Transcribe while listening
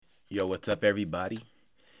Yo, what's up, everybody?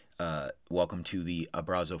 Welcome to the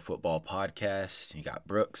Abrazo Football Podcast. You got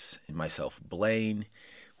Brooks and myself, Blaine.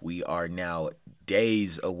 We are now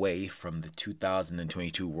days away from the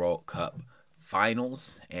 2022 World Cup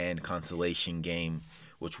finals and consolation game,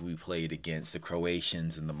 which we played against the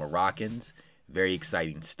Croatians and the Moroccans. Very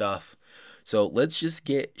exciting stuff. So let's just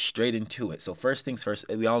get straight into it. So first things first,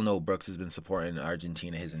 we all know Brooks has been supporting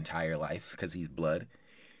Argentina his entire life because he's blood.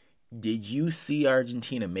 Did you see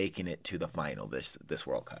Argentina making it to the final this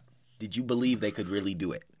World Cup? Did you believe they could really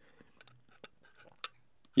do it?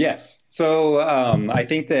 Yes. I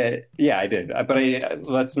think that I did.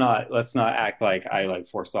 Let's not act like I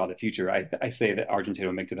foresaw the future. I say that Argentina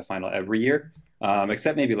will make to the final every year,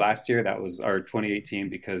 except maybe last year. That was our 2018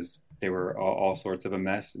 because they were all sorts of a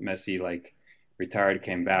mess. Messi retired,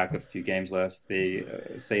 came back with a few games left. They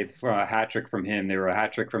saved for a hat trick from him. They were a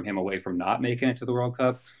hat trick from him away from not making it to the World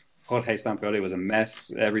Cup. Jorge Sampaoli was a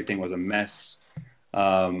mess. Everything was a mess.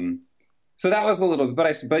 So that was a little,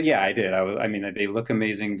 but yeah, I did. I mean, they look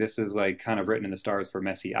amazing. This is kind of written in the stars for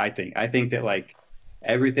Messi. I think that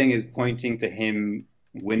everything is pointing to him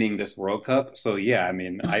winning this World Cup. So yeah, I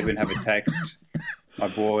mean, I even have a text. My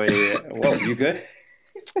boy, whoa, you good?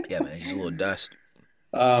 Yeah, man, he's a little dust.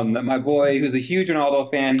 My boy, who's a huge Ronaldo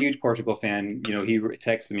fan, huge Portugal fan, he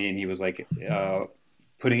texted me and he was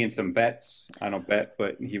putting in some bets. I don't bet,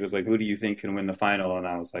 but he was like, "Who do you think can win the final?" And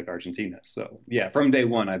I was like, "Argentina." So yeah, from day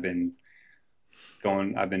one, I've been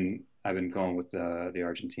going with the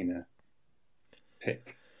Argentina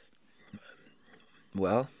pick.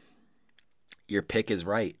 Well, your pick is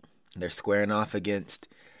right. They're squaring off against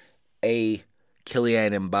a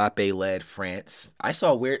Kylian Mbappe-led France. I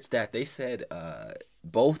saw a weird stat. They said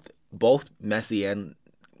both Messi and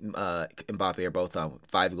Mbappe are both on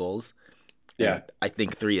 5 goals. Yeah. And I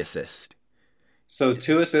think 3 assists. So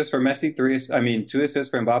 2 assists for Messi, two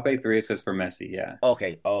assists for Mbappe, 3 assists for Messi. Yeah.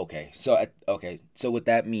 Okay. So would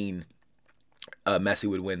that mean Messi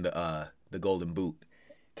would win the Golden Boot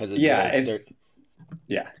because of Yeah. their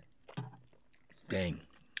Yeah. dang.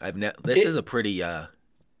 This is a pretty oh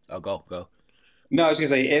go. No, I was gonna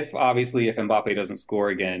say if if Mbappe doesn't score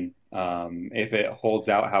again, if it holds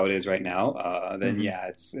out how it is right now, then Mm-hmm.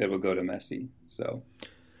 yeah, it will go to Messi. So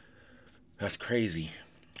That's crazy.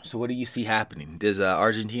 So what do you see happening? Does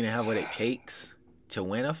Argentina have what it takes to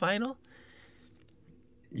win a final?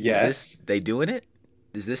 Is this yes. they doing it?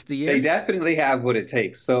 Is this the They year? definitely have what it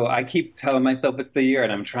takes. So I keep telling myself it's the year,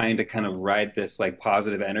 and I'm trying to kind of ride this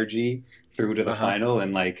positive energy through to the Uh huh. final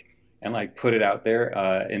and put it out there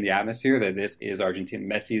in the atmosphere that this is Argentina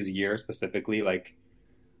Messi's year specifically.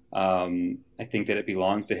 I think that it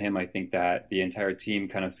belongs to him. I think that the entire team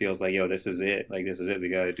kind of feels like, yo, this is it. Like this is it. We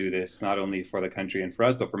got to do this not only for the country and for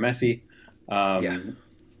us, but for Messi. Yeah.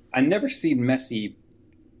 I never seen Messi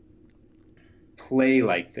play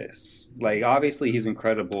like this. Like obviously he's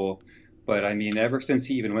incredible, but I mean ever since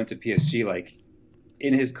he even went to PSG,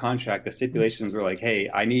 in his contract the stipulations were like, hey,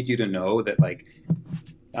 I need you to know that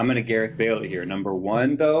I'm gonna Gareth Bale it here. Number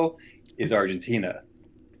one though is Argentina.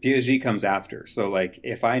 PSG comes after. So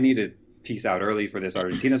if I need to piece out early for this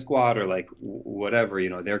Argentina squad or whatever,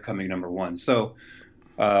 they're coming number one. So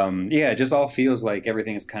yeah, it just all feels like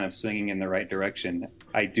everything is kind of swinging in the right direction.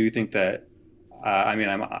 I do think that I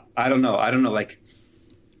don't know. I feel like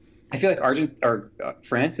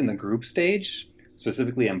France in the group stage,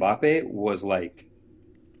 specifically Mbappe, was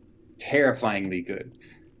terrifyingly good.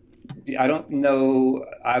 I don't know.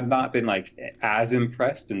 I've not been as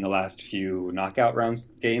impressed in the last few knockout rounds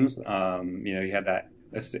games. He had that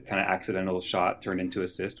kind of accidental shot turned into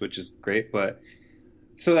assist, which is great. But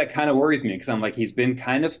so that kind of worries me because I'm he's been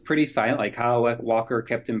kind of pretty silent. Like Kyle Walker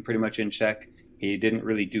kept him pretty much in check. He didn't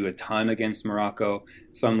really do a ton against Morocco.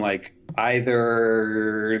 So I'm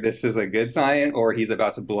either this is a good sign or he's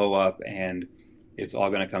about to blow up and it's all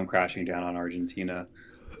going to come crashing down on Argentina,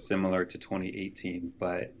 similar to 2018.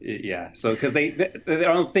 But yeah, so because they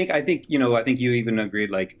don't think, I think you even agreed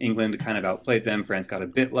England kind of outplayed them. France got a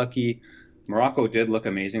bit lucky. Morocco did look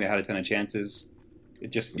amazing. They had a ton of chances.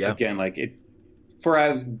 It just, Yeah. again, for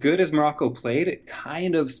as good as Morocco played, it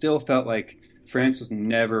kind of still felt like France was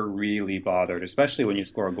never really bothered, especially when you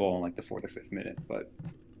score a goal in the fourth or fifth minute. But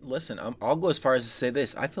Listen, I'll go as far as to say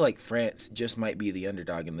this. I feel like France just might be the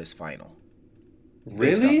underdog in this final,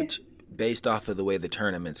 based off of really, based off of the way the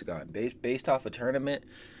tournament's gone. Based off a tournament,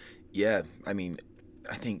 yeah. I mean,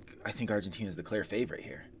 I think Argentina's the clear favorite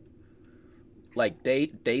here. Like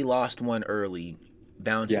they lost one early,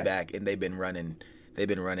 bounced yeah, back, and they've been running. They've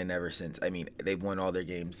been running ever since. I mean, they've won all their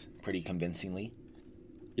games pretty convincingly.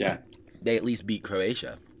 yeah, They at least beat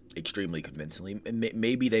Croatia extremely convincingly.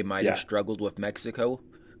 Maybe they might have yeah, struggled with Mexico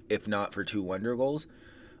if not for two wonder goals.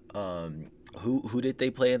 Who did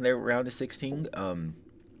they play in their round of 16?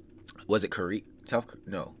 Was it Korea?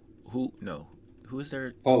 No. Who was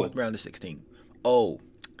their Poland. round of 16? Oh,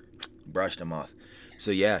 brushed them off.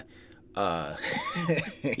 So yeah.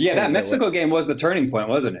 Yeah, that Mexico game was the turning point,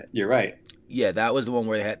 wasn't it? You're right. Yeah, that was the one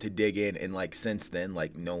where they had to dig in, and like since then,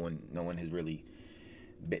 like no one has really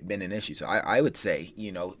been an issue. So I would say,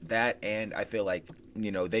 that, and I feel like,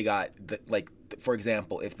 they got for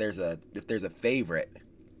example, if there's a favorite,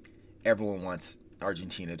 everyone wants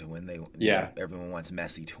Argentina to win. Everyone wants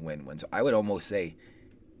Messi to win. So I would almost say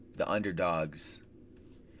the underdogs.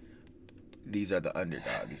 These are the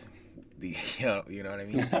underdogs. You know what I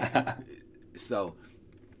mean? So,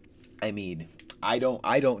 I mean, I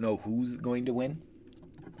don't know who's going to win.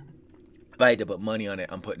 If I had to put money on it,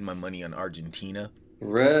 I'm putting my money on Argentina.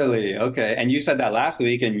 Really? Okay. And you said that last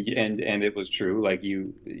week, and it was true. Like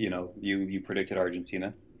you predicted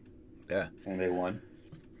Argentina, Yeah. and they won.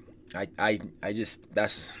 I just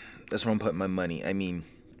that's where I'm putting my money. I mean,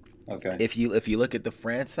 Okay. if you look at the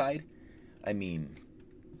France side, I mean,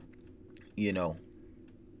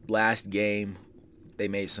 last game they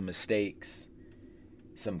made some mistakes.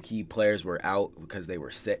 Some key players were out because they were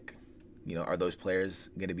sick. Are those players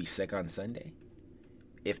going to be sick on Sunday?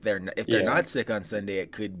 If they're not sick on Sunday,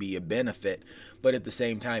 it could be a benefit. But at the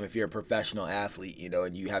same time, if you're a professional athlete,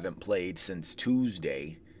 and you haven't played since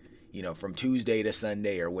Tuesday, from Tuesday to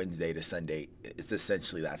Sunday or Wednesday to Sunday, it's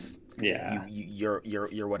essentially that's you're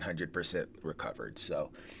 100% recovered.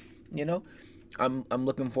 So, I'm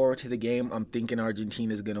looking forward to the game. I'm thinking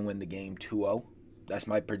Argentina's gonna win the game 2-0. That's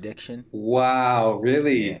my prediction. Wow,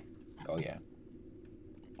 really? Yeah. Oh yeah.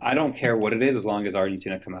 I don't care what it is as long as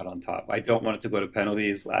Argentina come out on top. I don't want it to go to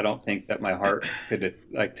penalties. I don't think that my heart could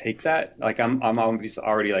take that. Like I'm obviously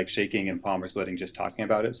already like shaking and palm are sweating just talking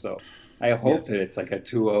about it. So I hope that it's like a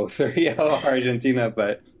 2-0, 3-0 Argentina.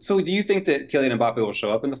 But so do you think that Kylian Mbappe will show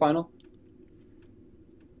up in the final?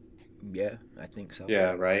 Yeah, I think so.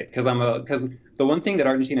 Yeah, right. Because the one thing that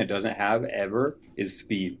Argentina doesn't have ever is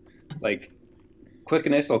speed. Like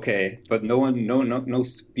quickness, okay, but no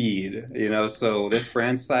speed. So this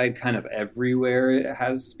France side kind of everywhere it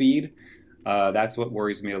has speed. That's what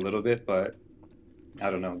worries me a little bit, but I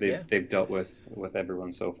don't know. They've dealt with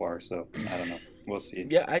everyone so far, so I don't know. We'll see.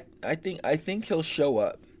 Yeah, I think he'll show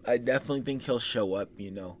up. I definitely think he'll show up.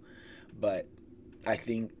 But I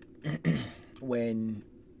think when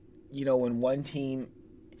one team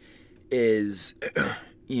is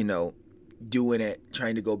doing it,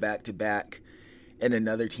 trying to go back to back, and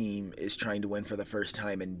another team is trying to win for the first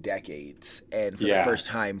time in decades, and for the first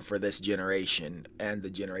time for this generation and the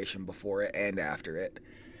generation before it and after it,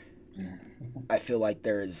 I feel like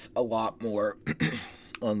there's a lot more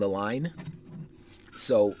on the line.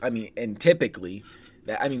 So I mean, and typically,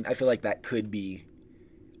 I feel like that could be,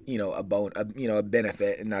 a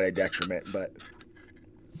benefit and not a detriment, but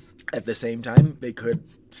at the same time, they could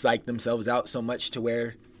psych themselves out so much to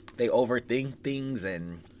where they overthink things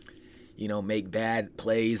and make bad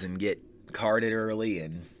plays and get carded early,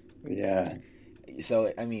 and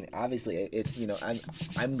so I mean, obviously it's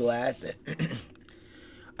I'm glad that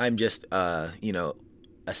I'm just a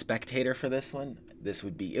spectator for this one. This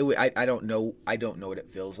would be I don't know what it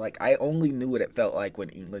feels like. I only knew what it felt like when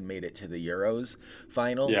England made it to the Euros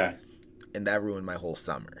final. Yeah. And that ruined my whole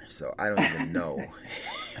summer. So I don't even know.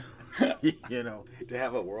 To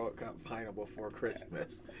have a World Cup final before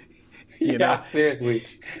Christmas. Seriously.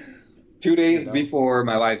 2 days before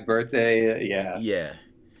my wife's birthday. Yeah,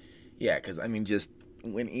 because I mean, just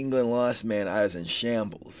when England lost, man, I was in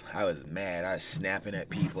shambles. I was mad. I was snapping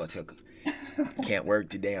at people. Can't work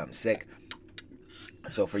today. I'm sick.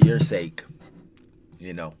 So for your sake,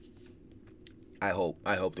 I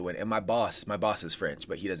hope to win. And my boss is French,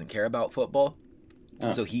 but he doesn't care about football,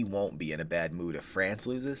 so he won't be in a bad mood if France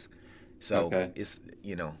loses. So it's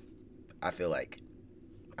I feel like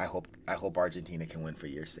I hope Argentina can win for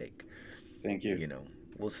your sake. Thank you.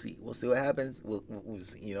 We'll see what happens. We'll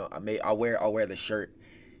see, I'll wear the shirt.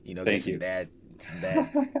 Get some bad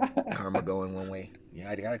karma going one way. Yeah,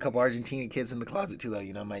 I got a couple Argentina kids in the closet too, though.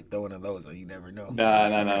 I might throw one of those. You never know.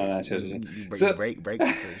 No. You break the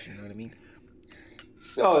curse. You know what I mean?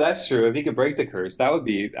 So that's true. If he could break the curse, that would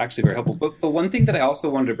be actually very helpful. But the one thing that I also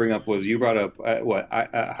wanted to bring up was you brought up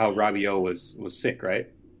how Rabiot was sick, right?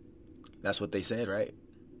 That's what they said, right?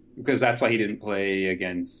 Because that's why he didn't play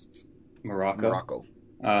against Morocco.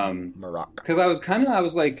 Because I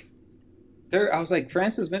was like,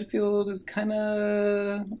 France's midfield is kind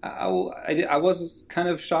of. I was kind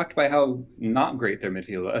of shocked by how not great their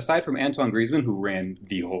midfield. Aside from Antoine Griezmann, who ran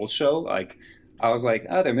the whole show, I was like,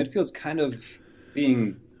 their midfield's kind of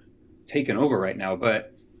being taken over right now.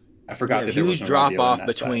 But I forgot Yeah, that there was huge no drop Rabiot on off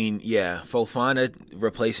that side. between Fofana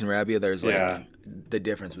replacing Rabia. There's Yeah, like the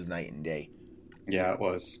difference was night and day. yeah, it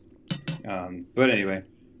was. But anyway,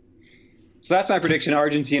 so that's my prediction: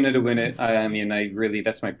 Argentina to win it. I mean, I really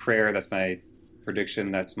that's my prayer. That's my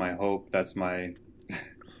prediction. That's my hope. That's my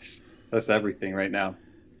that's everything right now.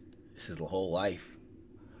 This is the whole life.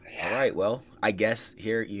 All right, well, I guess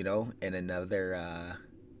here in another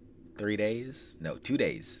 3 days, no, 2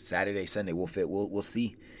 days, Saturday, Sunday, we'll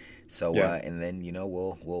see. So Yeah. and then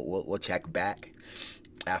we'll check back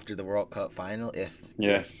after the World Cup final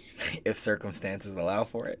Yes. if circumstances allow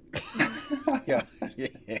for it. Yeah,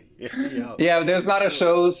 yeah, Yeah, there's not a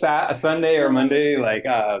show Sunday or Monday, but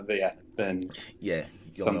yeah, then yeah.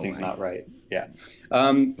 You'll know something's why. not right. Yeah.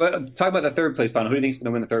 But talk about the third place final. Who do you think's going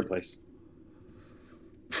to win the third place?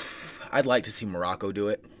 I'd like to see Morocco do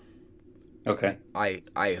it. Okay.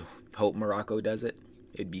 I hope Morocco does it.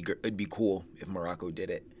 It'd be cool if Morocco did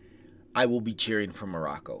it. I will be cheering for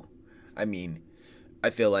Morocco. I mean, I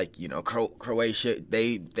feel like Croatia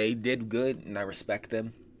they did good, and I respect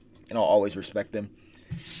them, and I'll always respect them.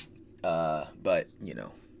 But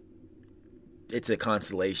it's a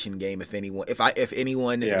consolation game. If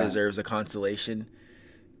anyone Yeah. deserves a consolation,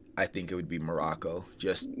 I think it would be Morocco.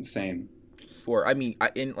 Just Same.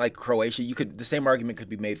 in like Croatia, the same argument could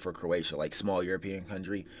be made for Croatia, like small European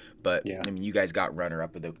country. But Yeah. I mean, you guys got runner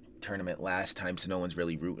up of the tournament last time, so no one's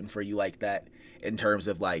really rooting for you like that. In terms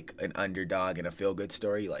of like an underdog and a feel good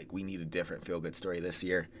story, like we need a different feel good story this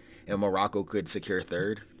year. And Morocco could secure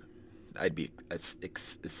third. I'd be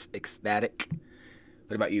ecstatic.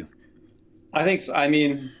 What about you? I think so. I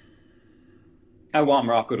mean, I want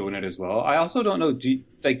Morocco to win it as well. I also don't know. Do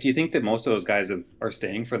you think that most of those guys are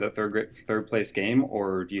staying for the third place game,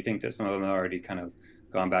 or do you think that some of them have already kind of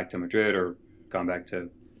gone back to Madrid or gone back to,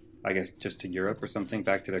 I guess, just to Europe or something,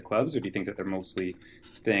 back to their clubs, or do you think that they're mostly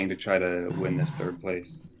staying to try to win this third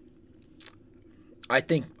place? I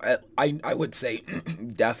think I would say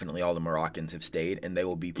definitely all the Moroccans have stayed, and they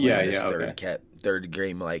will be Yeah, playing this yeah, okay. third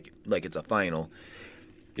game like it's a final.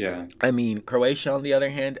 Yeah, I mean, Croatia, on the other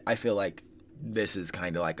hand, I feel like this is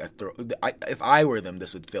kind of like a throw. If I were them,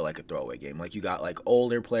 this would feel like a throwaway game. Like you got like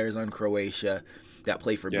older players on Croatia that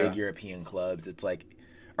play for yeah, big European clubs. It's like,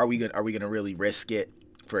 are we gonna really risk it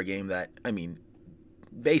for a game that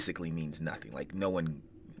basically means nothing? Like no one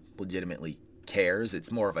legitimately cares. It's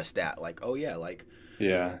more of a stat. Like oh yeah, like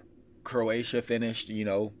yeah, Croatia finished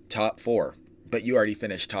top four, but you already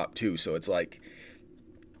finished top two. So it's like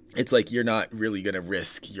you're not really going to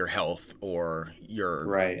risk your health or your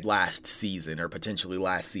right. last season or potentially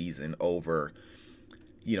last season over,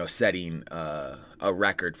 setting a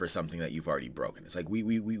record for something that you've already broken. It's like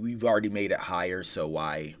we've already made it higher, so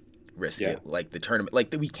why risk Yeah, it? Like the tournament,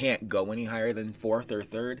 like we can't go any higher than fourth or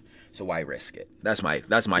third, so why risk it? That's my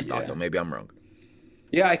thought though. yeah. Maybe I'm wrong.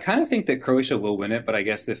 Yeah, I kind of think that Croatia will win it, but I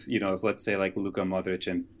guess if let's say like Luka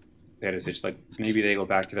Modric and Perisic, like maybe they go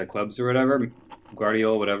back to their clubs or whatever,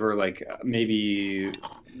 Guardiola, whatever, like maybe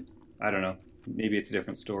I don't know, maybe it's a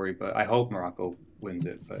different story, but I hope Morocco wins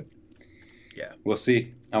it, but Yeah, we'll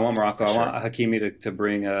see. I want Morocco. for I want sure. Hakimi to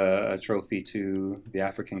bring a trophy to the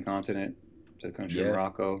African continent, to the country of Yeah,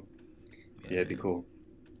 Morocco. yeah, Yeah, it'd be man. cool.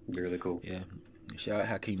 It'd be really cool. Yeah. Shout out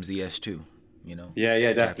Hakeem Ziyech too. Yeah,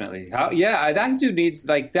 yeah, Captain. definitely. That dude needs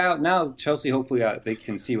like that now. Chelsea hopefully they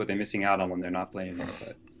can see what they're missing out on when they're not playing him.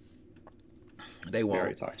 But They we won't.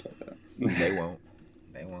 already talked about They that. won't.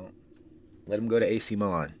 They won't. Let him go to AC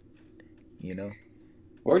Milan. You know.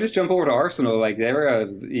 Or just jump over to Arsenal. Like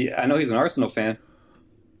I know he's an Arsenal fan.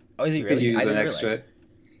 Oh, is he He could really? I use an didn't realize.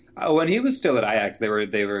 extra. When he was still at Ajax, they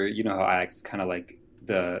were you know how Ajax is kind of like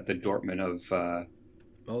the Dortmund of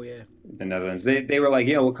Oh yeah. the Netherlands. They were like,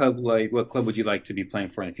 what club would you like to be playing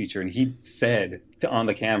for in the future? And he said on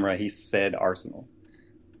the camera, he said Arsenal.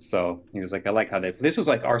 So he was like, I like how they. This was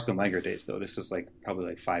like Arsene Wenger days, though. This was like probably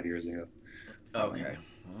like 5 years ago. Okay.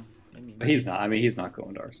 Well, I mean, But he's not. I mean, he's not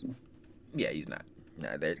going to Arsenal. yeah, he's not.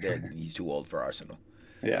 Nah, he's too old for Arsenal.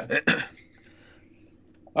 Yeah.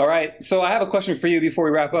 All right. So I have a question for you before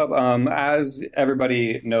we wrap up. As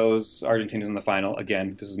everybody knows, Argentina's in the final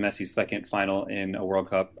again. This is Messi's second final in a World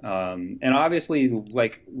Cup, and obviously,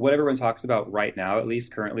 like what everyone talks about right now, at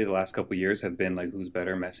least currently, the last couple of years have been like who's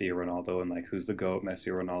better, Messi or Ronaldo, and like who's the GOAT, Messi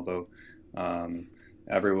or Ronaldo.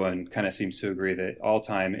 Everyone kind of seems to agree that all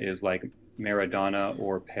time is like Maradona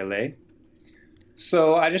or Pele.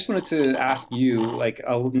 So I just wanted to ask you, like,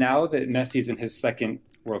 now that Messi's in his second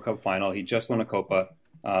World Cup final, he just won a Copa.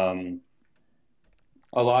 Um,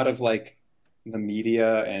 a lot of like the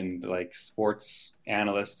media and like sports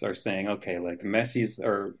analysts are saying, okay, like Messi's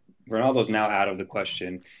or Ronaldo's now out of the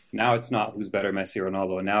question. Now it's not who's better, Messi or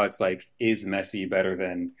Ronaldo. Now it's like, is Messi better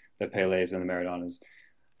than the Pelés and the Maradonas?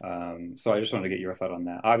 So I just wanted to get your thought on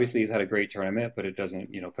that. Obviously, he's had a great tournament, but it doesn't,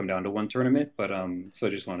 come down to one tournament. But so I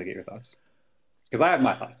just wanted to get your thoughts because I have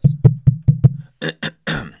my thoughts.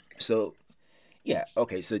 So, yeah,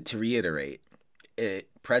 okay. So to reiterate, at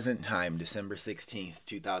present time, December 16th,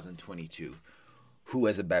 2022, who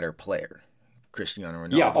is a better player, Cristiano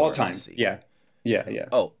Yeah, Ronaldo all or time. Messi? Yeah, yeah, yeah.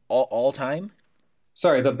 Oh, all time?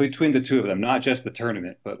 Sorry, the between the two of them, not just the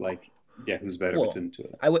tournament, but like, yeah, who's better Well, between the two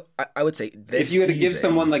of them? I would say If this you had to give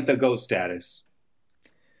someone season. like the GOAT status,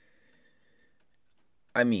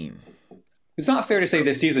 I mean, it's not fair to say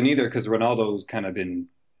this season either because Ronaldo's kind of been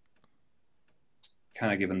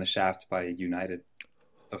kind of given the shaft by United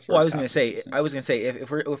the well, first half of the season. I was gonna say, if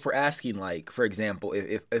we're asking, like, for example,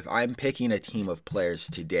 if I'm picking a team of players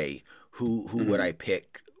today, who would Hmm. I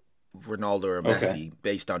pick, Ronaldo or Okay, Messi,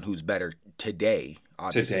 based on who's better today?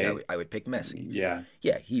 Obviously, today, I would pick Messi. yeah,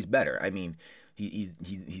 Yeah, he's better. I mean,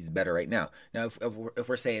 he's better right now. Now, if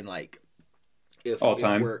we're saying, like, all if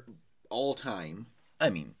time. we're all time, I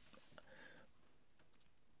mean,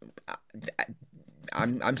 I,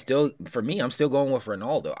 I'm still, for me, I'm still going with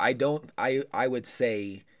Ronaldo. I would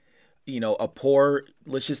say, a poor,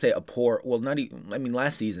 let's just say a poor, well, not even, I mean,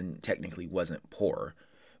 last season technically wasn't poor,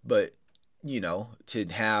 but, to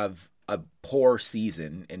have a poor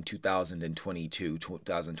season in 2022,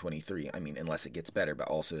 2023, I mean, unless it gets better, but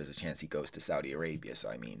also there's a chance he goes to Saudi Arabia. So,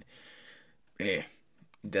 I mean, eh,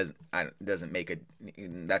 doesn't make a,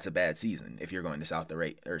 that's a bad season. If you're going to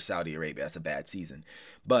Saudi Arabia, that's a bad season.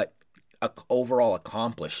 But overall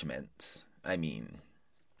accomplishments, I mean,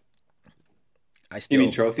 You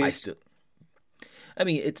mean trophies? I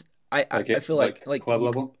mean, Like I it, feel like, like club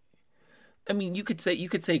level? I mean, you could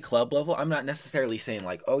say club level. I'm not necessarily saying,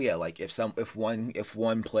 like, oh yeah, like, if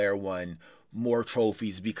one player won more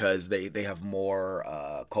trophies because they have more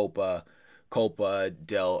Copa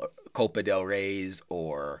del Reyes,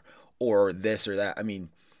 or this or that. I mean,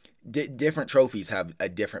 different trophies have a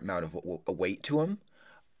different amount of weight to them.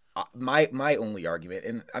 My only argument,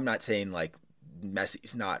 and I'm not saying, like,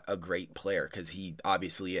 Messi's not a great player, because he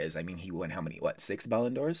obviously is. I mean, he won how many? What, six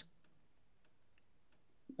Ballon d'Ors?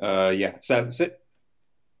 Yeah, seven, six.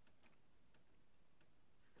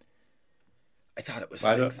 I thought it was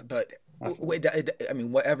I don't. six, but I thought- wait, I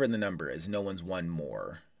mean, whatever the number is, no one's won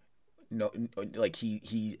more. No, like,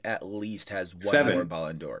 he at least has one more Seven.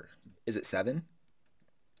 Ballon d'Or. Is it seven?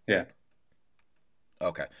 Yeah,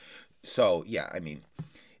 Okay, so yeah, I mean,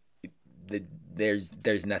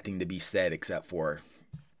 there's nothing to be said except for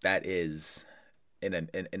that is an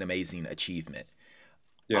amazing achievement.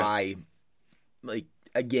 yeah, I like,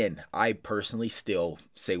 again, I personally still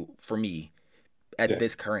say, for me, at yeah.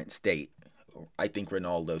 this current state, I think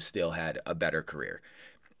Ronaldo still had a better career.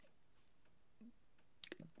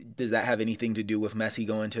 Does that have anything to do with Messi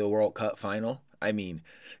going to a World Cup final? I mean,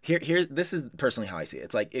 this is personally how I see it.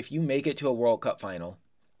 It's like, if you make it to a World Cup final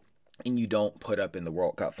and you don't put up in the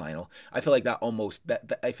World Cup final, I feel like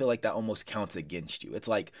I feel like that almost counts against you. It's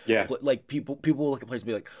like, Yeah. people will look at players and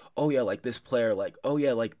be like, oh yeah, like this player, like, oh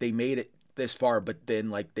yeah, like they made it this far, but then,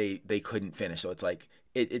 like, they couldn't finish. So it's like,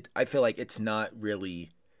 I feel like it's not really,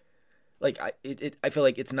 like, I feel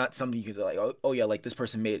like it's not something you can, like, oh yeah, like this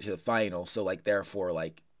person made it to the final, so, like, therefore,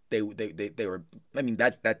 like, they were, I mean,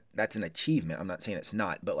 that's an achievement. I'm not saying it's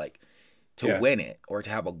not, but, like, to Yeah. win it or to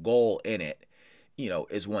have a goal in it,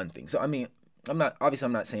 is one thing. So, I mean, I'm not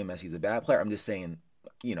saying Messi's a bad player. I'm just saying,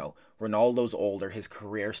 Ronaldo's older. His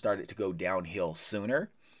career started to go downhill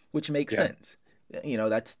sooner, which makes Yeah. sense.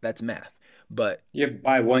 That's math. But Yeah.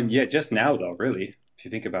 By one. Yeah. Just now, though, really, if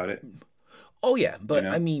you think about it, oh yeah, you but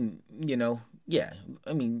I know. mean, yeah,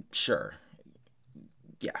 I mean, sure,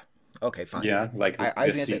 yeah, okay, fine. Yeah. Like I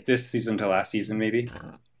was gonna say, this season to last season, maybe.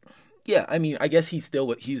 yeah, I mean, I guess he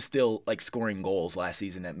was still like scoring goals last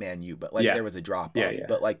season at Man U, but, like, Yeah. there was a drop Yeah. off. Yeah.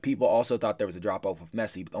 But, like, people also thought there was a drop off of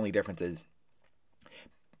Messi. But the only difference is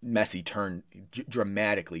Messi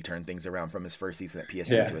dramatically turned things around from his first season at PSG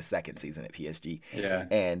to Yeah. his second season at PSG, Yeah.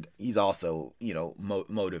 and he's also,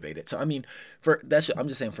 motivated. So, I mean, I'm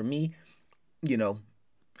just saying, for me, you know,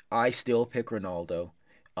 I still pick Ronaldo.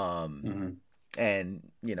 Um, Hmm.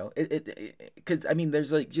 and, because, I mean,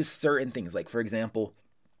 there's, like, just certain things, like, for example,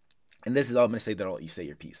 and this is all I'm gonna say, then I'll let you say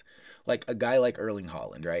your piece. Like, a guy like Erling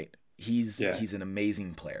Haaland, right? Yeah. He's an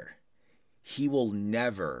amazing player. He will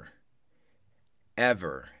never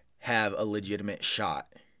ever have a legitimate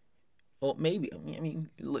shot. Well, maybe, I mean,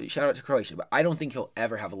 shout out to Croatia, but I don't think he'll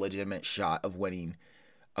ever have a legitimate shot of winning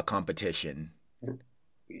a competition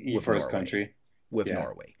with For his Norway. country. with Yeah.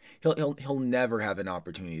 Norway. He'll never have an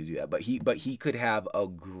opportunity to do that. But he could have a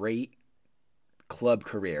great club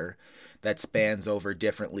career that spans over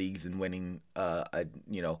different leagues and winning a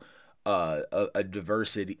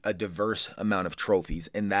diverse amount of trophies,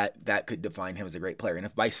 and that could define him as a great player. And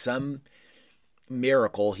if by some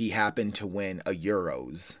miracle he happened to win a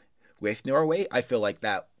Euros with Norway, I feel like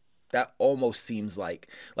that almost seems like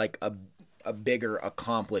a bigger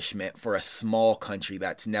accomplishment for a small country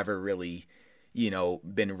that's never really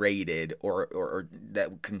been rated or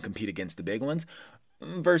that can compete against the big ones,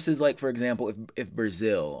 versus, like, for example, if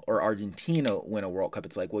Brazil or Argentina win a World Cup,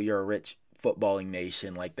 it's like, well, you're a rich footballing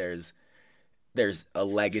nation, like there's a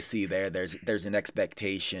legacy there, there's an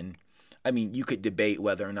expectation. I mean, you could debate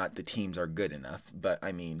whether or not the teams are good enough, but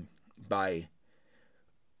I mean, by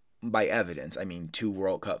evidence, I mean, 2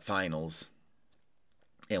 World Cup finals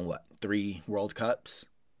and what, 3 World Cups,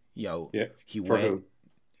 Yeah. he For went who?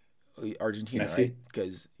 Argentina, right? Messi?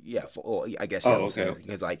 Because I guess, Oh, okay.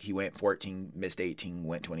 because like he went 14, missed 18,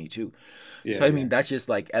 went 22. Yeah, So I yeah. mean, that's just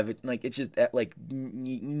like it's just like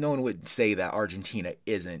no one would say that Argentina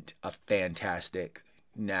isn't a fantastic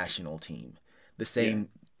national team. The Yeah. same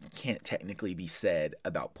can't technically be said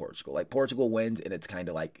about Portugal. Like, Portugal wins, and it's kind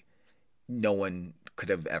of like no one could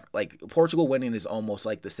have ever, like, Portugal winning is almost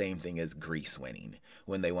like the same thing as Greece winning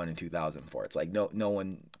when they won in 2004. It's like no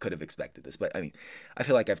one could have expected this. But I mean, I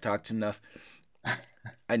feel like I've talked enough.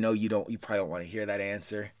 I know you probably don't want to hear that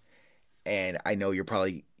answer, and I know you're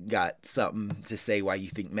probably got something to say why you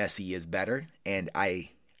think Messi is better, and I'd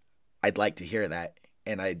like to hear that,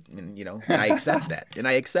 and I accept that,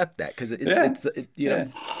 because Yeah. it's. Yeah.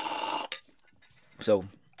 So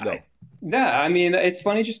go. Yeah, I mean, it's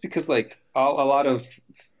funny just because like a lot of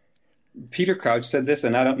Peter Crouch said this,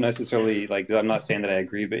 and I don't necessarily like. I'm not saying that I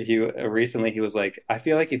agree, but he recently he was like, I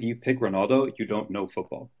feel like if you pick Ronaldo, you don't know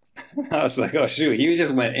football. I was like, oh shoot, he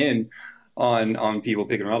just went in on people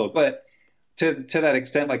picking Ronaldo, but to that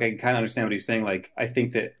extent, like I kind of understand what he's saying. Like I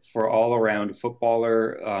think that for all around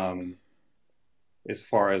footballer, as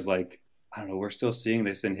far as like I don't know, we're still seeing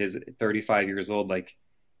this in his 35 years old, like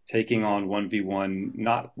taking on 1v1,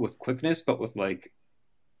 not with quickness, but with like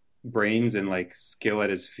brains and like skill at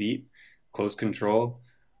his feet, close control,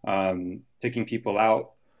 picking people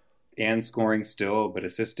out and scoring still, but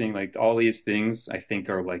assisting, like all these things I think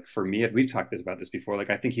are like for me, we've talked about this before, like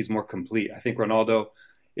I think he's more complete. I think Ronaldo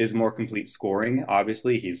is more complete scoring.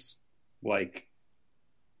 Obviously, he's like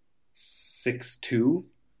 6'2".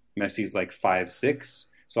 Messi's like 5'6".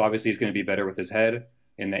 So obviously he's going to be better with his head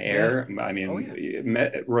in the Yeah. air. I Oh mean,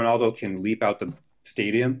 yeah. Ronaldo can leap out the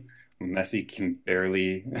stadium. Messi can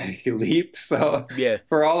barely leap. So Yeah.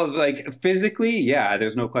 for all of like physically, yeah,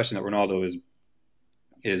 there's no question that Ronaldo is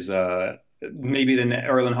maybe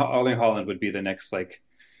Erling Haaland would be the next like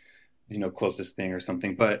closest thing or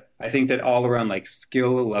something. But I think that all around like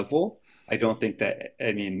skill level, I don't think that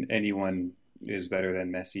I mean anyone is better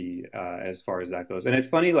than Messi as far as that goes. And it's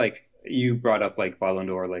funny, like you brought up like Ballon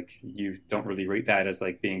d'Or, like you don't really rate that as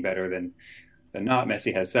like being better than not.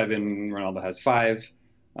 Messi has 7, Ronaldo has 5.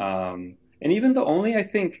 And even the only, I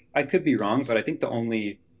think I could be wrong, but I think the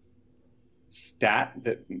only stat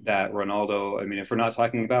that Ronaldo, I mean, if we're not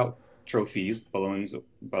talking about trophies,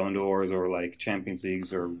 Ballon d'Ors, or like Champions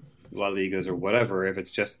Leagues or La Ligas or whatever, if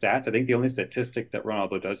it's just stats, I think the only statistic that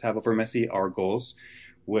Ronaldo does have over Messi are goals,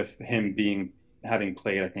 with him having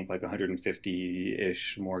played, I think, like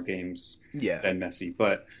 150-ish more games Yeah. than Messi.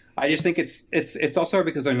 But I just think it's also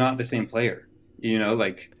because they're not the same player,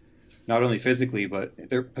 like not only physically, but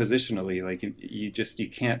they're positionally. Like you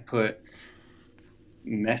can't put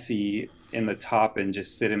Messi in the top and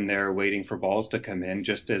just sit him there waiting for balls to come in,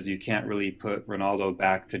 just as you can't really put Ronaldo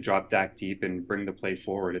back to drop back deep and bring the play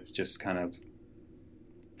forward. It's just kind of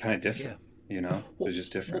Yeah. different, Well, it's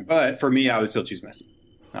just well, different. But for me, I would still choose Messi,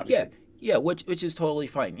 yeah. obviously. Yeah, which is totally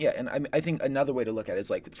fine. Yeah, and I think another way to look at it is,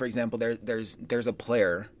 like, for example, there's a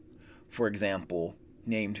player, for example,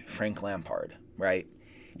 named Frank Lampard, right?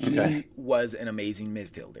 Okay. He was an amazing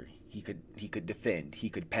midfielder. He could defend, he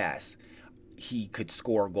could pass, he could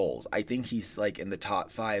score goals. I think he's like in the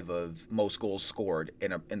top 5 of most goals scored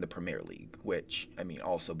in the Premier League, which, I mean,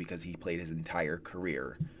 also because he played his entire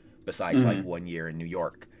career, besides like Mm-hmm. 1 year in New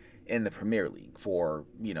York, in the Premier League for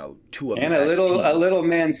 2 of the And best a teams. little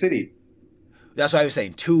Man City. That's what I was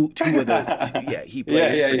saying. Two of the yeah, he Yeah,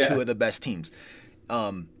 played yeah, for yeah. 2 of the best teams.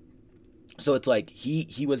 So it's like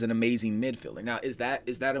he was an amazing midfielder. Now, is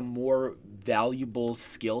that a more valuable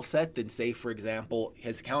skill set than, say, for example,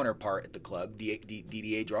 his counterpart at the club,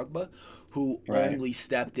 Didier Drogba, who Right. only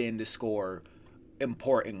stepped in to score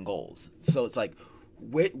important goals? So it's like,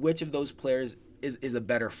 which of those players is a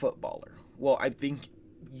better footballer? well, I think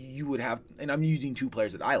you would have, and I'm using two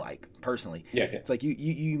players that I like personally. Yeah, It's like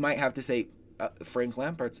you might have to say Frank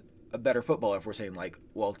Lampard's a better footballer if we're saying like,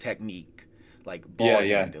 well, technique, like ball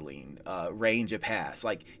yeah. handling, range of pass.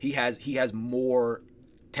 Like he has more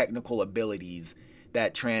technical abilities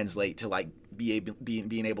that translate to like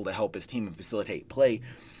being able to help his team and facilitate play.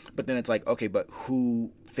 But then it's like, okay, but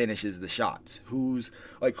who finishes the shots? Who's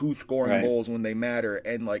scoring Right. goals when they matter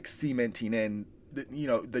and like cementing in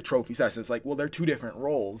the trophy size? It's like, well, they're two different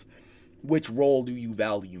roles. Which role do you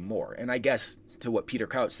value more? And I guess to what Peter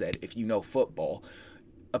Crouch said, if you know football,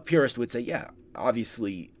 a purist would say, yeah,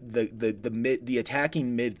 obviously the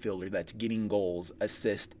attacking midfielder that's getting goals,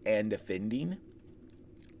 assist, and defending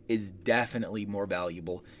is definitely more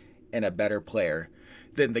valuable and a better player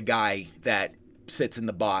than the guy that sits in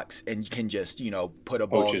the box and can just put a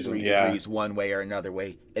ball Coaches, 3 degrees one way or another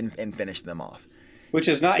way and finish them off. which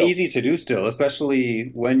is not So easy to do still,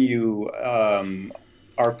 especially when you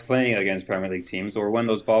are playing against Premier League teams, or when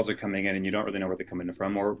those balls are coming in and you don't really know where they're coming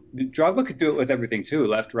from. Or Drogba could do it with everything too,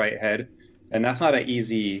 left, right, head, and that's not an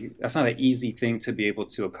easy thing to be able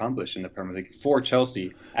to accomplish in the Premier League for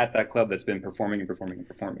Chelsea at that club that's been performing and performing and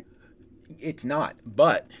performing. it's not,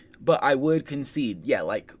 but I would concede, yeah,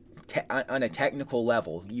 like on a technical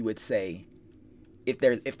level, you would say if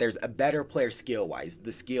there's a better player skill wise,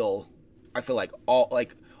 the skill I feel like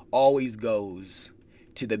always goes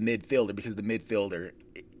to the midfielder because the midfielder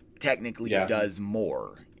technically Yeah, does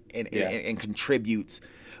more yeah, and contributes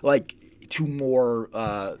like to more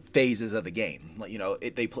phases of the game. Like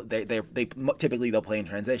they typically they'll play in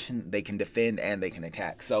transition. They can defend and they can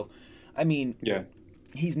attack. So, I mean, yeah,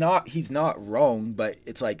 he's not wrong, but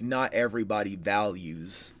it's like not everybody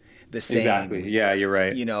values the exactly. same Yeah, you're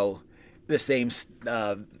right. you know the same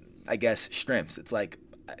I guess strengths. It's like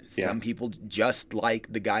Yeah, some people just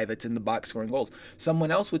like the guy that's in the box scoring goals.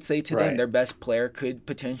 Someone else would say to them right, their best player could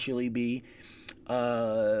potentially be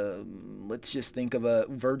uh, let's just think of a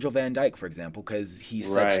Virgil van Dijk, for example, because he's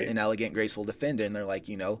such right. an elegant, graceful defender, and they're like,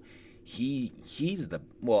 he's the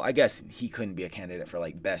well, I guess he couldn't be a candidate for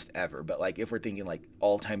like best ever, but like if we're thinking like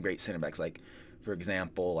all time great center backs, like for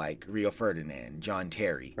example, like Rio Ferdinand, John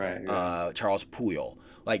Terry, Right, right. Charles Puyol,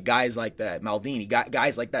 like guys like that, Maldini,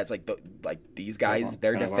 guys like that. It's like like these guys,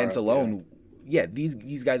 their defense Cannavaro, yeah, alone. Yeah,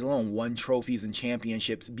 these guys alone won trophies and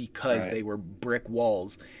championships because right. they were brick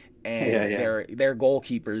walls, Yeah, and yeah, their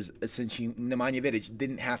goalkeepers essentially Nemanja Vidic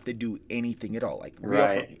didn't have to do anything at all. Like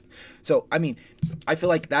right. so I mean, I feel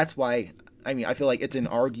like that's why. I mean, I feel like it's an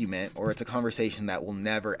argument or it's a conversation that will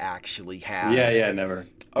never actually Yeah, have yeah, never.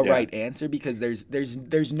 a Yeah, right answer because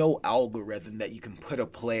there's no algorithm that you can put a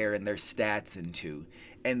player and their stats into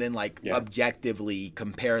and then like yeah, objectively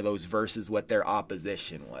compare those versus what their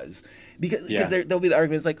opposition was because yeah. there'll be the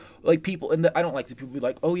arguments like people and I don't like the people be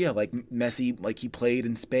like, oh yeah, like Messi, like he played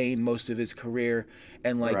in Spain most of his career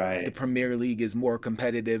and like the Right. Premier League is more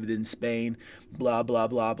competitive than Spain, blah blah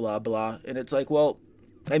blah blah blah, and it's like, well,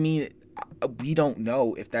 I mean, we don't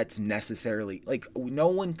know if that's necessarily like no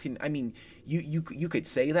one can. I mean, you could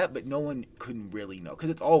say that, but no one couldn't really know because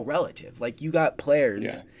it's all relative. Like you got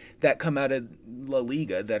Yeah, players that come out of La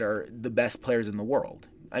Liga that are the best players in the world.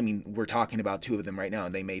 I mean, we're talking about two of them right now,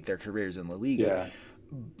 and they made their careers in La Liga. yeah,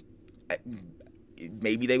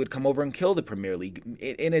 Maybe they would come over and kill the Premier League,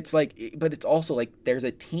 and it's like, but it's also like there's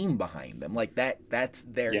a team behind them, like that. That's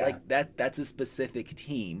their yeah, like that. That's a specific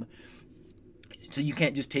team. So you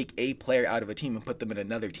can't just take a player out of a team and put them in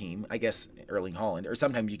another team. I guess Erling Haaland, or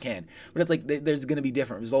sometimes you can, but it's like there's going to be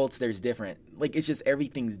different results. There's different, like it's just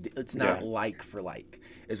everything's. It's not yeah, like for like,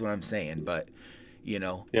 is what I'm saying. But you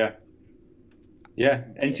know, yeah, yeah.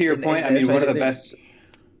 And to your point, and I that's mean, why one of the best.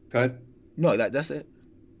 Good. no, that's it.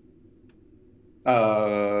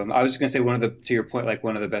 I was just gonna say to your point, like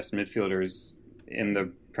one of the best midfielders in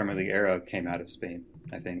the Premier League era came out of Spain,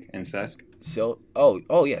 I think, in Cesc, So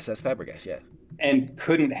oh yes, that's Fabregas. Yeah, and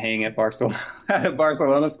couldn't hang at Barcelona at a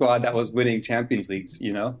Barcelona squad that was winning Champions Leagues,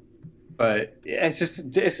 you know. But it's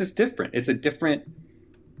just different. It's a different.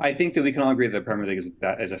 I think that we can all agree that the Premier League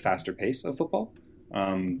is a faster pace of football.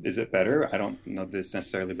 Is it better? I don't know that it's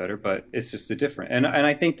necessarily better, but it's just a different. And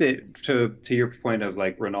I think that to your point of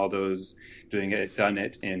like Ronaldo's done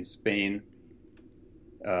it in Spain,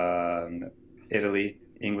 Italy,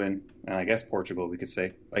 England, and I guess Portugal, we could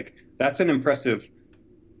say like that's an impressive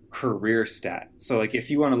career stat. So like if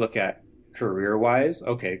you want to look at career wise,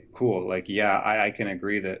 okay, cool. Like yeah, I can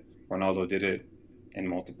agree that Ronaldo did it in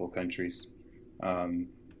multiple countries. Um,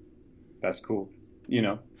 that's cool, you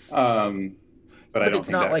know. But I but don't it's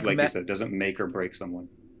think not that, like like you said, doesn't make or break someone.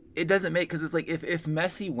 it doesn't make because it's like if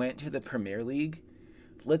Messi went to the Premier League,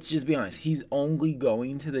 let's just be honest, he's only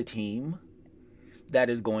going to the team that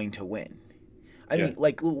is going to win. I Yeah. mean,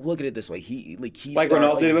 like, look at it this way. He Like started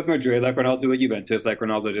Ronaldo did with Madrid, like Ronaldo with Juventus, like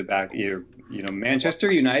Ronaldo did back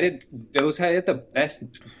Manchester United. Those had the best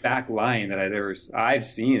back line that I've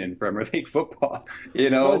seen in Premier League football. You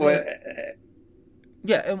know, well,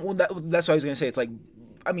 yeah, and that's what I was gonna say. It's like,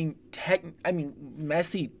 I mean,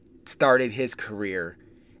 Messi started his career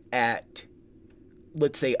at,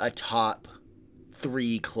 let's say, a top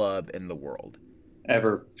 3 club in the world,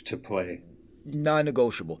 ever to play.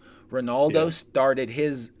 non-negotiable. Ronaldo started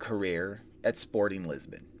his career at Sporting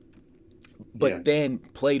Lisbon, but then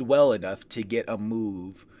played well enough to get a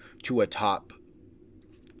move to a top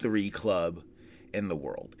 3 club in the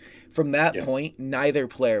world. From that point, neither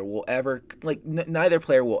player will ever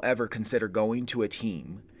consider going to a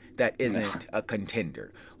team that isn't a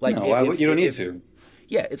contender. Like, no, you don't need to.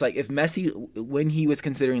 Yeah, it's like if Messi, when he was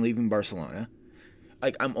considering leaving Barcelona,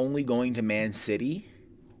 like, I'm only going to Man City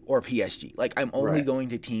or PSG. Like, I'm only going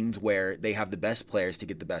to teams where they have the best players to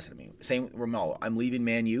get the best of me. Same with Ronaldo. I'm leaving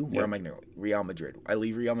Man U. Where am I going to go? Real Madrid. I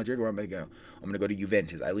leave Real Madrid. Where am I going to go? I'm going to go to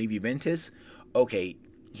Juventus. I leave Juventus. Okay,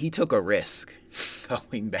 he took a risk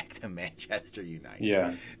going back to Manchester United.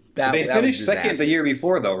 Yeah. They finished second the year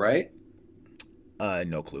before, though, right?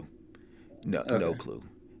 No clue. No clue.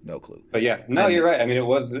 No clue. But yeah, no, you're right. I mean, it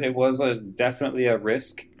was definitely a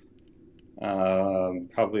risk.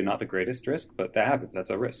 Probably not the greatest risk, but that happens. That's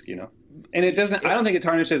a risk, you know. And it doesn't. I don't think it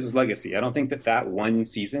tarnishes his legacy. I don't think that one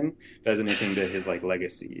season does anything to his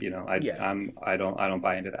legacy. You know, I don't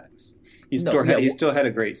buy into that. He still had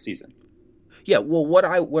a great season. Yeah, well, what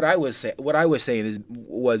I was saying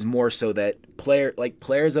was more so that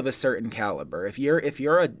players of a certain caliber. If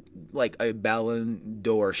you're a Ballon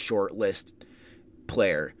d'Or shortlist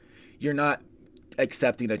player, you're not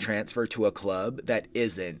accepting a transfer to a club that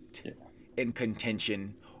isn't in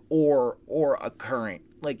contention or a current,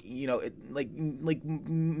 Messi's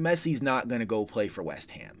not going to go play for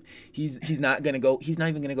West Ham. He's not even going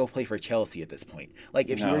to go play for Chelsea at this point. Like,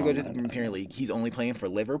 if he were to go to the Premier League, he's only playing for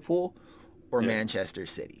Liverpool or Manchester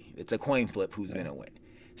City. It's a coin flip who's going to win.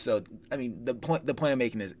 So, I mean, the point I'm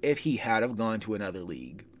making is, if he had have gone to another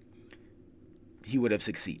league, he would have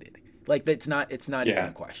succeeded. Like, it's not even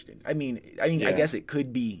a question. I mean, I guess it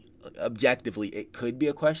could be, objectively, it could be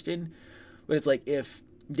a question, but it's like, if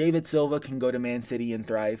David Silva can go to Man City and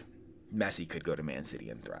thrive, Messi could go to Man City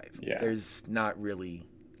and thrive. Yeah. There's not really,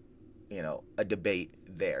 a debate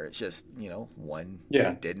there. It's just, one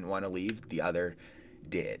didn't want to leave, the other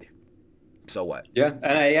did. So what? Yeah,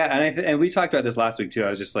 and we talked about this last week too. I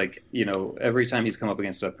was just like, every time he's come up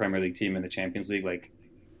against a Premier League team in the Champions League, like,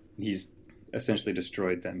 he's essentially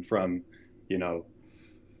destroyed them from,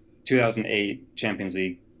 2008 Champions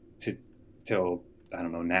League till I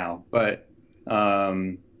don't know now. But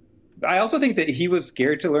I also think that he was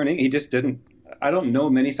scared to learn. He just didn't. I don't know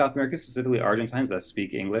many South Americans, specifically Argentines, that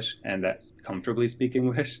speak English and that comfortably speak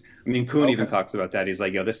English. I mean, Kuhn even talks about that. He's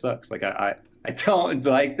like, yo, this sucks. Like, I don't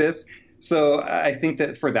like this. So I think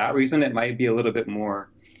that for that reason, it might be a little bit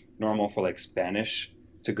more normal for Spanish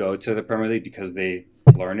to go to the Premier League because they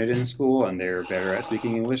learn it in school and they're better at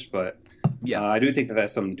speaking English. But I do think that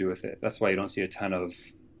has something to do with it. That's why you don't see a ton of,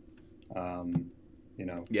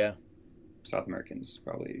 South Americans,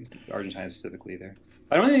 probably Argentines specifically there.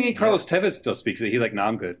 I don't think Carlos Tevez still speaks it. He's like, no,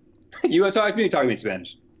 I'm good. You want to talk to me? Talk to me in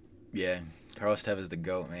Spanish. Yeah. Carlos Tevez is the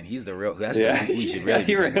GOAT, man. He's the real. That's the we should really.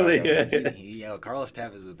 He really is. Carlos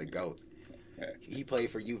Tevez is the GOAT. He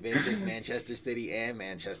played for Juventus, Manchester City, and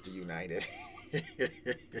Manchester United,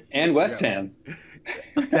 and West Ham.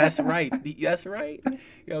 That's right. That's right.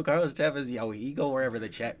 Carlos Tevez. He go wherever the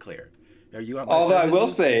check clear. Although I will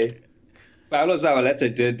say, Pablo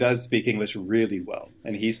Zabaleta does speak English really well,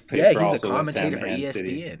 and he's played for also West Ham and ESPN.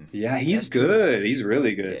 City. Yeah, he's good. He's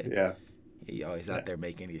really good. Yeah. He's always out there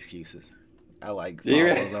making excuses. I like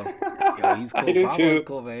Pablo, though. He's cool. I do Pablo's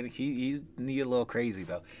cool, man. He's a little crazy,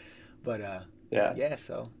 though. But,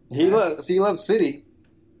 so. He loves City.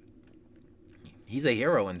 He's a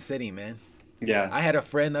hero in City, man. Yeah. I had a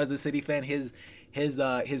friend that was a City fan. His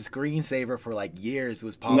screensaver for, years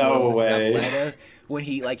was Pablo Zabaleta. When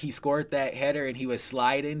he scored that header and he was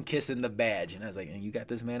sliding, kissing the badge. And I was like, you got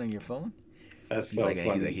this man on your phone? That's so funny. This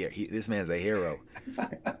man's a hero.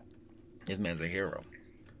 This man's a hero.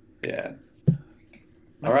 Yeah.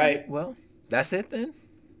 All right. Well, that's it then.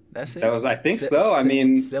 That's it. I think so. I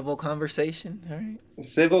mean, civil conversation. All right.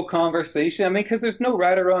 Civil conversation. I mean, because there's no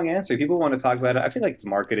right or wrong answer. People want to talk about it. I feel like it's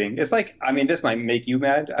marketing. It's like, I mean, this might make you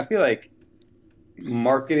mad. I feel like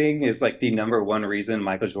marketing is the number one reason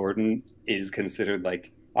Michael Jordan is considered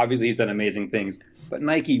Obviously, he's done amazing things, but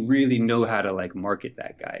Nike really know how to like market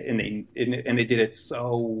that guy, and they did it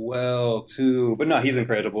so well too. But no, he's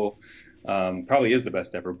incredible. Probably is the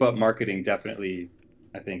best ever. But marketing definitely,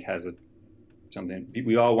 I think, has a something.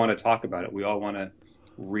 We all want to talk about it. We all want to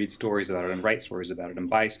read stories about it and write stories about it and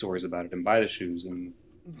buy stories about it and buy the shoes. And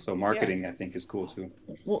so Yeah. marketing, I think, is cool too.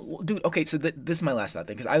 Dude. Okay, so this is my last thought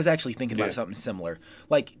thing because I was actually thinking about Yeah. something similar.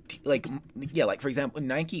 Like, yeah, like for example,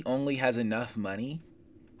 Nike only has enough money.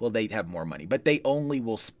 Well, they have more money, but they only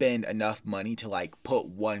will spend enough money to like put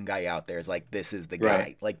one guy out there as like this is the Right.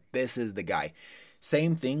 guy. Like this is the guy.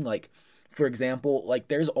 Same thing. Like for example, like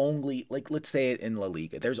there's only like let's say it in La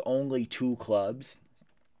Liga, there's only two clubs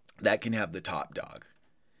that can have the top dog.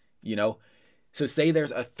 You know, so say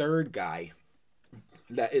there's a third guy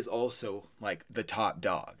that is also like the top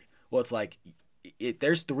dog. Well, it's like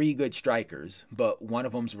there's three good strikers, but one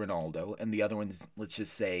of them's Ronaldo, and the other one's let's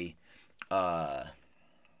just say, uh,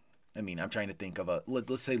 I mean, I'm trying to think of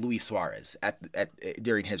let's say Luis Suarez at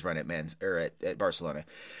during his run at Men's or at Barcelona.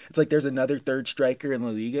 It's like there's another third striker in La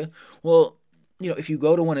Liga. Well, if you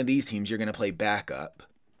go to one of these teams, you're gonna play backup.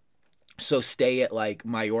 So stay at like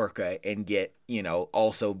Mallorca and get,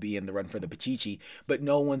 also be in the run for the Pichichi, but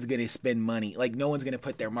no one's going to spend money. Like no one's going to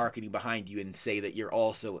put their marketing behind you and say that you're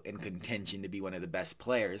also in contention to be one of the best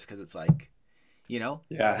players because it's like, Yeah.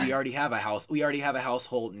 we already have a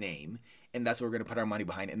household name and that's what we're going to put our money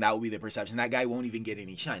behind and that will be the perception. That guy won't even get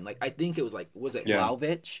any shine. Like I think it was like was it Yeah.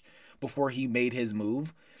 Vlahovic before he made his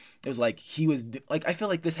move? It was like he was like I feel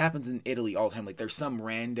like this happens in Italy all the time. Like there's some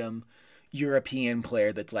random European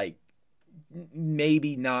player that's like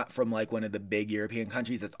maybe not from like one of the big European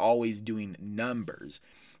countries that's always doing numbers.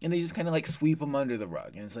 And they just kind of like sweep him under the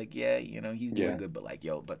rug. And it's like, yeah, he's doing Yeah. good, but like,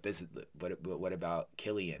 but this is what about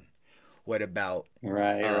Killian? What about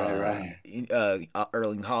Right. Right. Right.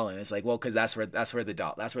 Erling Haaland? It's like, well, because that's where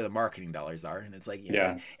the marketing dollars are. And it's like,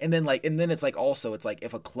 Yeah. and then it's like also it's like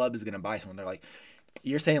if a club is gonna buy someone, they're like,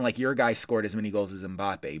 you're saying like your guy scored as many goals as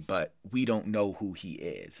Mbappe, but we don't know who he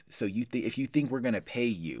is. So if you think we're gonna pay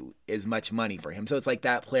you as much money for him, so it's like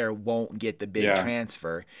that player won't get the big Yeah.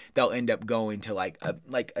 transfer. They'll end up going to like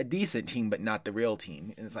a decent team, but not the real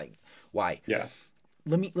team. And it's like, why? Yeah.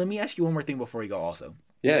 Let me ask you one more thing before we go. Also,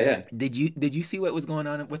 Yeah. Yeah. did you see what was going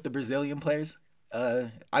on with the Brazilian players?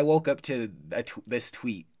 I woke up to this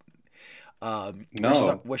tweet.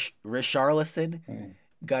 No. Richarlison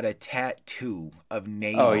got a tattoo of Oh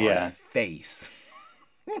Neymar's yeah. face.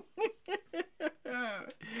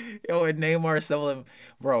 Yo, and Neymar telling him,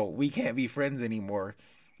 bro, we can't be friends anymore.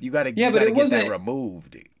 Yeah, You but gotta it get that wasn't.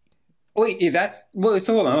 removed. Wait, yeah, that's well.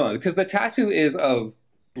 So hold on, because the tattoo is of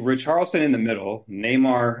Richarlison in the middle,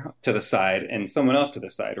 Neymar to the side, and someone else to the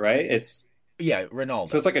side, right? Yeah, So it's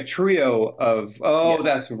Ronaldo. like a trio of. Oh, Yes.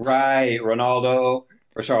 that's right, Ronaldo,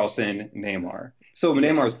 Richarlison, Neymar. So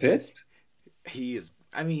Neymar's Yes. pissed. He is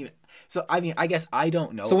I guess I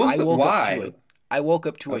don't know. So why? I woke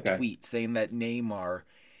up to a Okay. tweet saying that Neymar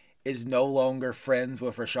is no longer friends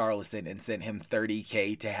with Richarlison and sent him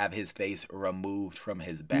 30K to have his face removed from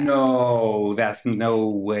his back. No, that's no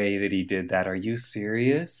way that he did that. Are you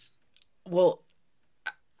serious? Well,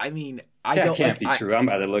 I mean, I That don't can't like be true. I'm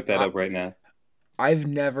about to look that I up right now.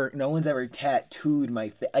 no one's ever tattooed my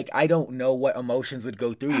face. Like, I don't know what emotions would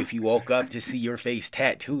go through you if you woke up to see your face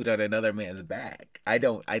tattooed on another man's back. I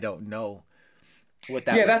don't know what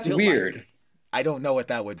that Yeah, would that's feel like. weird. I don't know what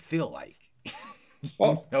that would feel like. You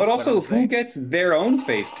Well, know but what I'm also, who saying? gets their own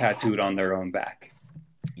face tattooed on their own back?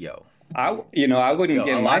 Yo, I wouldn't a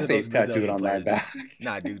get lot my of those face tattooed Brazilian on my players, dude. back.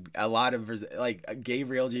 Nah, dude, a lot of like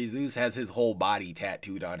Gabriel Jesus has his whole body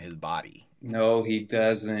tattooed on his body. No, he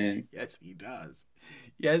doesn't. Yes, he does.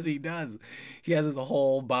 Yes, he does. He has his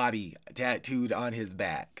whole body tattooed on his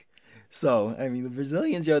back. So, I mean, the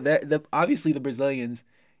Brazilians, obviously the Brazilians,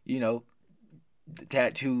 you know, the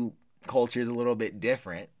tattoo culture is a little bit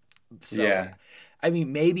different. So, Yeah. I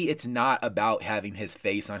mean, maybe it's not about having his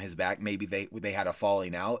face on his back. Maybe they had a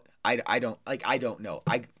falling out. I don't know.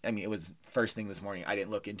 I mean, it was first thing this morning. I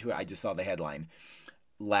didn't look into it. I just saw the headline.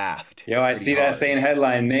 Laughed Yo, I pretty see that hard. same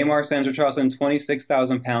headline. Neymar sends Richarlison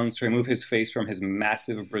 26,000 pounds to remove his face from his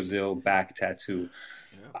massive Brazil back tattoo.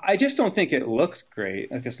 Yeah. I just don't think it looks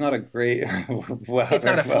great. Like, it's not a great, It's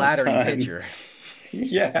not a well flattering done. picture.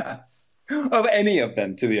 Yeah. Of any of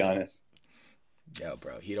them, to be honest. Yo,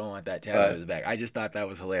 bro, he don't want that tattoo on his But back. I just thought that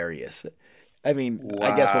was hilarious. I mean,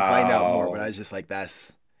 I guess we'll find out more, but I wow. was just like,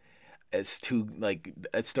 it's too, like,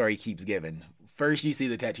 that story keeps giving. First, you see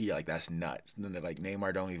the tattoo, you're like, that's nuts. And then they're like,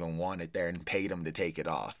 Neymar don't even want it there and paid him to take it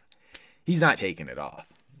off. He's not taking it off.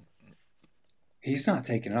 He's not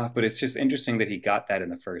taking it off, but it's just interesting that he got that in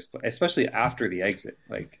the first place, especially after the exit.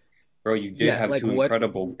 Like, bro, you did Yeah, have like two what?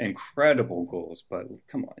 incredible goals, but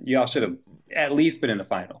come on, y'all should have at least been in the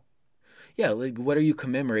final. Yeah, like what are you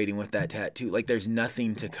commemorating with that tattoo? Like, there's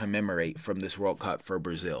nothing to commemorate from this World Cup for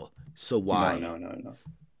Brazil. So No, why? no, no, no.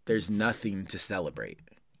 There's nothing to celebrate.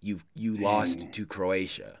 You lost Dang, to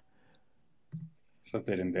Croatia. it's a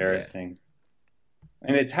bit Yeah, embarrassing.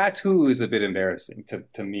 And a tattoo is a bit embarrassing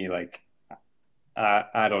to me. Like,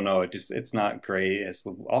 I don't know. It's not great. It's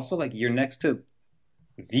also like you're next to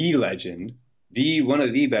the legend, the one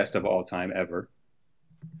of the best of all time ever,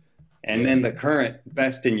 and yeah, then the current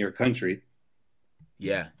best in your country,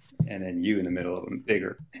 yeah, and then you in the middle of them,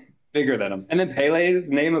 bigger than him, and then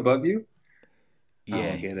Pele's name above you. I don't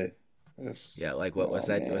yeah, get it. yeah. Like Oh what's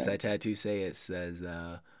that man, tattoo say? It says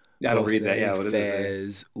yeah, I don't read that. Você Yeah, what does it say?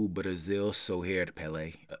 fez o Brasil sorrir,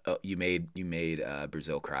 Pele. You made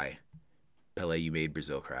Brazil cry. Pele, you made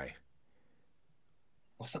Brazil cry.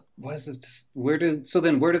 What's this? Where do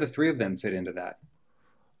the three of them fit into that?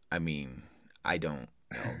 I mean, I don't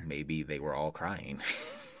know. Maybe they were all crying.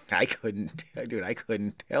 I couldn't, dude. I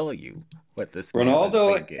couldn't tell you what this man was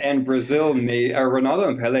thinking. Ronaldo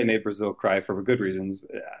and Pele made Brazil cry for good reasons.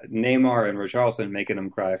 Neymar and Richarlison making them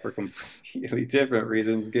cry for completely different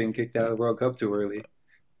reasons, getting kicked out of the World Cup too early.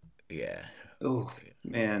 Yeah, Oh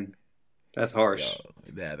man, that's yo, harsh.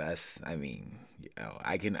 yeah. That's. I mean,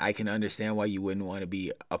 I can understand why you wouldn't want to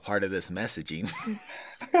be a part of this messaging.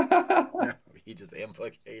 He just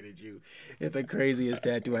implicated you in the craziest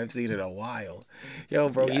tattoo I've seen in a while. Yo,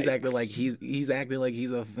 bro, he's acting like Yikes. he's acting like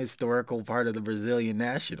he's a historical part of the Brazilian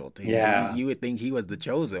national team. Yeah. You would think he was the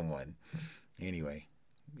chosen one. Anyway,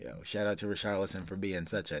 yo, shout out to Richarlison for being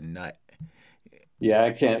such a nut. Yeah,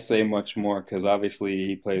 I can't say much more because obviously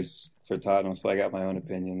he plays for Tottenham, so I got my own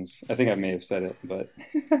opinions. I think I may have said it, but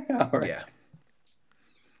all right. Yeah,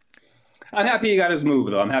 I'm happy he got his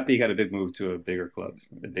move, though. I'm happy he got a big move to a bigger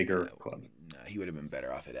uh, club. no, he would have been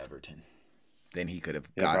better off at Everton. Then he could have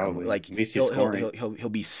Yeah, got him. probably. Like At least he's scoring. he'll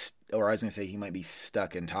be, or I was gonna say he might be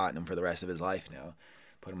stuck in Tottenham for the rest of his life now.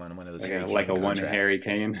 Put him on one of those Harry Like Kane a one contracts. Harry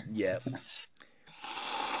Kane. Yep.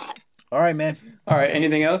 All right, man. All right.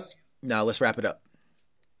 Anything else? Now let's wrap it up.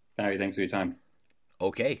 All right. Thanks for your time.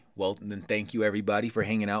 Okay. Well, then thank you everybody for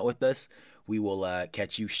hanging out with us. We will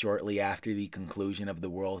catch you shortly after the conclusion of the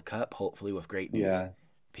World Cup, hopefully with great news. Yeah.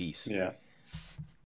 Peace. Yeah.